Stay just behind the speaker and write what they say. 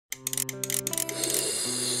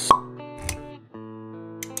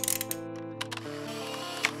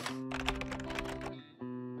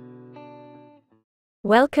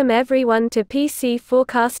Welcome everyone to PC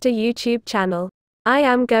Forecaster YouTube channel. I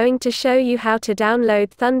am going to show you how to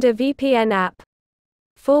download Thunder VPN app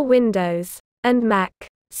for Windows and Mac.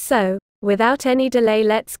 So, without any delay,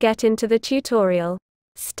 let's get into the tutorial.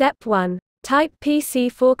 Step 1. Type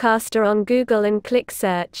PC Forecaster on Google and click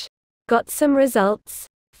search. Got some results?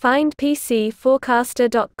 Find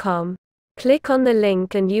pcforecaster.com. Click on the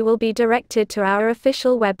link and you will be directed to our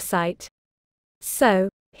official website. So,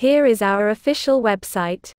 here is our official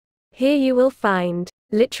website. Here you will find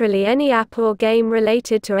literally any app or game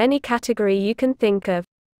related to any category you can think of.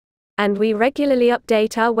 And we regularly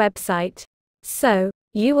update our website. So,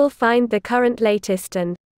 you will find the current latest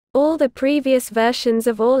and all the previous versions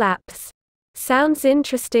of all apps. Sounds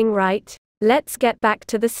interesting, right? Let's get back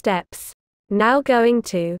to the steps. Now going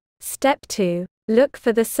to step 2. Look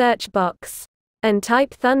for the search box and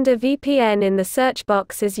type Thunder VPN in the search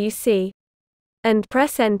box as you see. And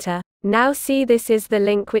press enter. Now see, this is the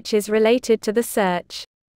link which is related to the search.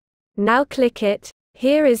 Now click it.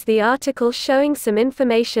 Here is the article showing some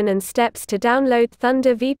information and steps to download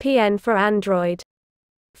Thunder VPN for Android.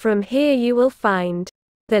 From here you will find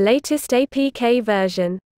the latest APK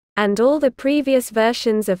version and all the previous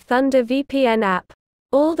versions of Thunder VPN app.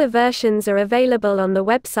 All the versions are available on the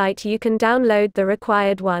website. You can download the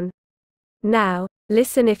required one. Now,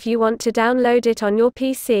 listen, if you want to download it on your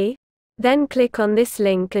PC, then click on this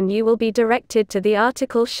link and you will be directed to the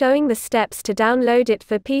article showing the steps to download it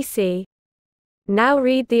for PC. Now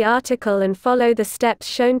read the article and follow the steps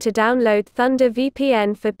shown to download Thunder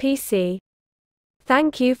VPN for PC.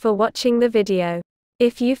 Thank you for watching the video.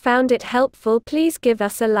 If you found it helpful, please give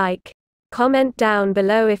us a like. Comment down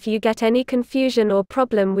below if you get any confusion or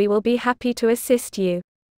problem. We will be happy to assist you.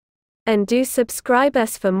 And do subscribe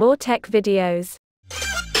us for more tech videos.